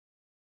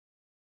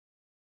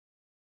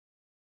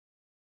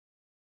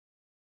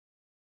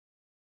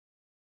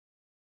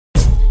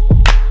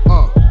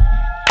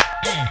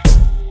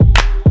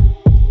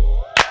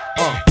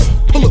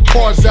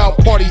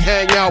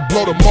hang out,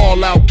 blow them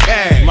all out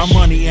cash. My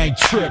money ain't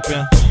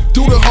trippin'.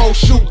 Do the whole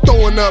shoot,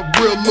 throwing up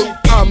real loot,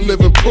 I'm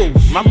living proof.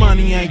 My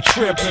money ain't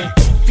trippin'.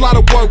 Fly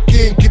to work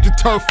in, get the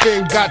turf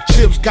in, got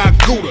chips, got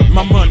Gouda.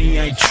 My money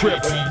ain't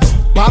trippin'.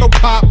 Bottle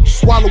pop,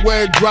 swallow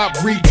and drop,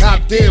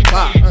 recop, then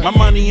pop. My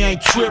money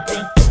ain't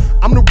trippin'.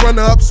 I'm the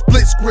runner-up,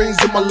 split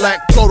screens in my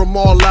lap, blow them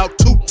all out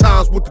 2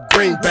 times with the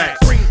greenback.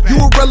 You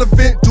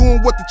irrelevant,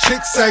 doing what the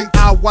chicks say.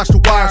 I watch The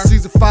Wire,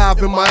 season 5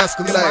 in my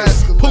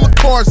Escalade. Pull the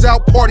cars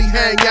out, party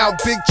hang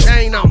out, big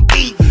chain, I'm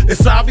eating.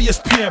 It's obvious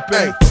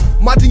pimpin'.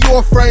 My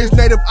Dior frames,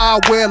 native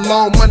eyewear,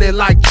 long money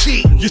like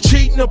cheating. You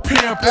cheating or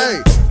pimpin'?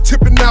 Hey,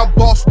 tipping out,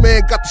 boss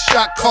man, got the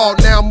shot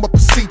called. Now I'm up in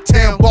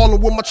C-Town, ballin'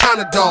 with my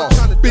China dog.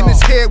 Been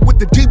his head with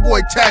the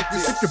D-boy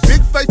tactics. If your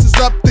big face is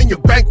up, then your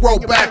bankroll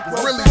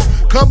backwards. Really,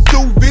 come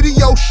through,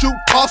 video shoot,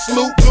 toss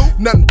loot.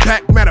 Nothing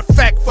back, matter of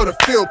fact, for the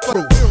field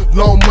crew.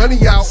 Long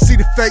money out, see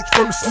the fakes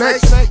from the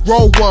snakes.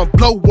 Roll one,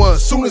 blow one,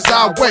 soon as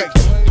I wake.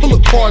 Pull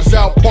the cars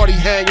out, party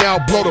hang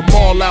out, blow them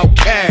all out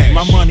cash.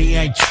 My money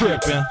ain't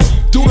trippin'.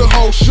 Do the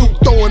whole shoot,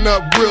 throwing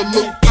up real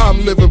loot,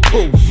 I'm living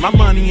proof. My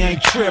money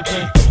ain't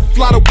trippin'.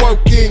 Fly to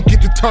work in,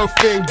 get the turf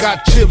in,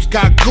 got chips,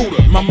 got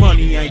Gouda. My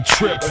money ain't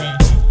trippin'.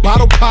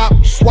 Bottle pop,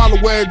 swallow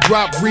and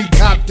drop,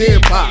 recop,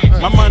 then pop.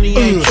 My money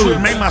ain't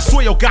trippin'. Man, my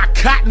soil got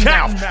cotton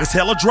out. It's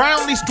hella dry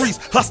on these streets.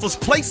 Hustlers'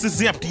 place is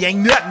empty, ain't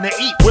nothing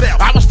to eat. What else?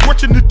 I was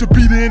fortunate to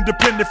be the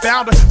independent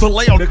founder, to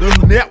lay on the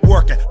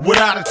networking with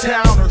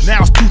out-of-towners.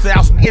 Now it's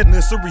 2000 and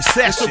it's a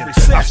recession.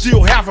 I'm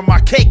still having my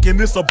cake and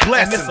it's a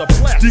blessing.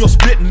 Still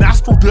spitting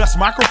nostril dust,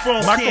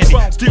 microphone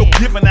candy. Still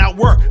giving out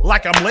work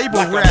like I'm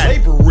labor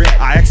ready.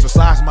 I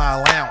exercise my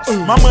allowance.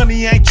 My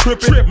money ain't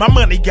trippin'. My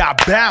money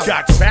got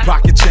balance.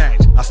 Pocket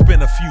change. I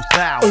spent a few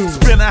thousand.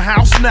 Spent a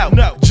house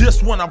no,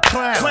 just when I'm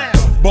clowning.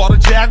 Bought a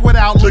Jag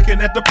without looking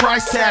at the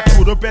price tag.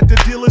 Put up at the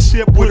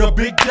dealership with a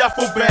big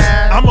duffel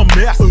bag. I'm a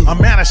mess. I'm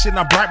mad as shit and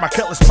I'm bright. My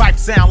cutlass pipe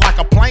sound like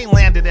a plane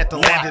landed at the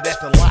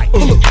light.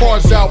 Pull the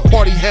cars out,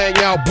 party hang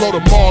out, blow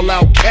them all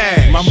out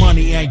cash. My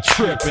money ain't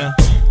trippin'.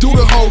 Do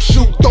the whole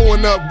shoot,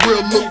 throwing up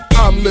real loot,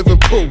 I'm living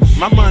proof.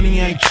 My money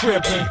ain't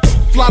trippin'.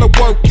 Fly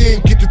to work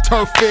in, get the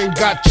turf in,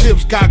 got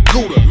chips, got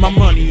Gouda. My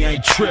money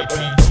ain't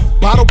trippin'.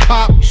 Bottle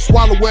pop,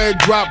 swallow and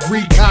drop,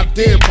 recop,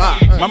 then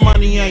pop. My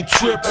money ain't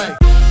trippin'.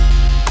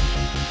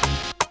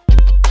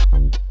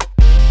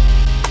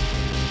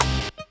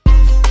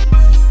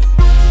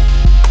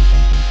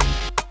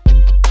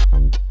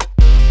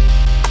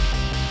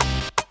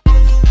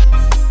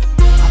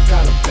 I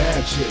got a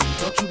bad chick,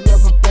 don't you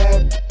love a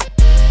bad?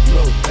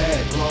 Little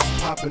bad,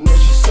 gloss poppin' and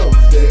she so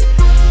thick.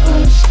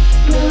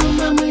 Little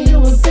mama, you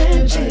a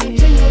bad chick.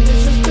 Ain't no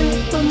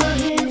disrespect, but my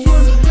hands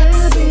wanna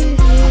grab it.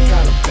 I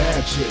got a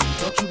bad chick,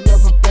 don't you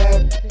love a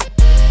bad?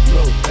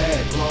 Little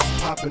bad,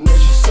 gloss poppin'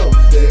 and she so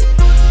thick.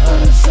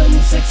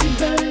 Something sexy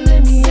about it,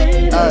 let me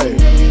have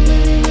it.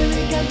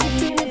 Really got me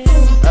feeling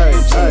for a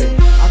Hey,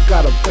 I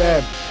got a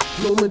bad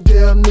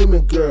Bloomingdale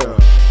Neiman girl.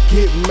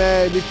 Get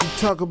mad if you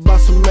talk about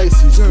some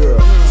Macy's girl.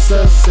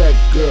 Sunset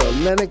girl,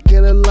 Atlantic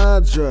and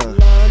Alondra.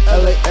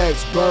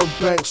 LAX,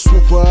 Burbank,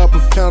 swoop her up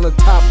and pound the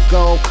top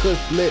gone, cook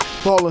lit,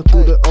 falling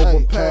through the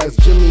overpass.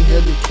 Jimmy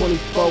Henry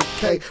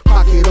 24K,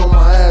 pocket on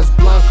my ass,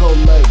 Blanco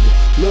label.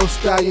 Lil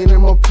Stallion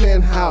in my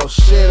penthouse,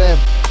 share that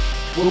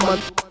with my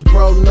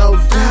bro, no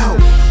doubt.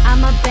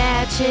 I'm a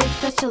bad chick,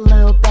 such a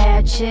little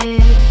bad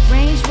chick.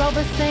 Range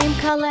Rover, same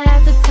color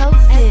as the toe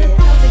tip.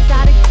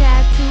 Exotic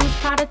tattoos,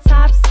 Prada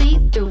top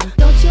see-through.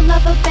 Don't you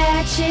love a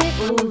bad chick?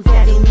 Ooh,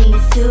 daddy, me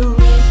too.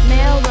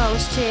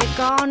 Melrose chick,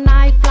 all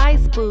night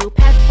flights, boo.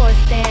 Passport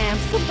stamp,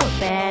 super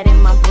bad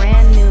in my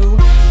brand new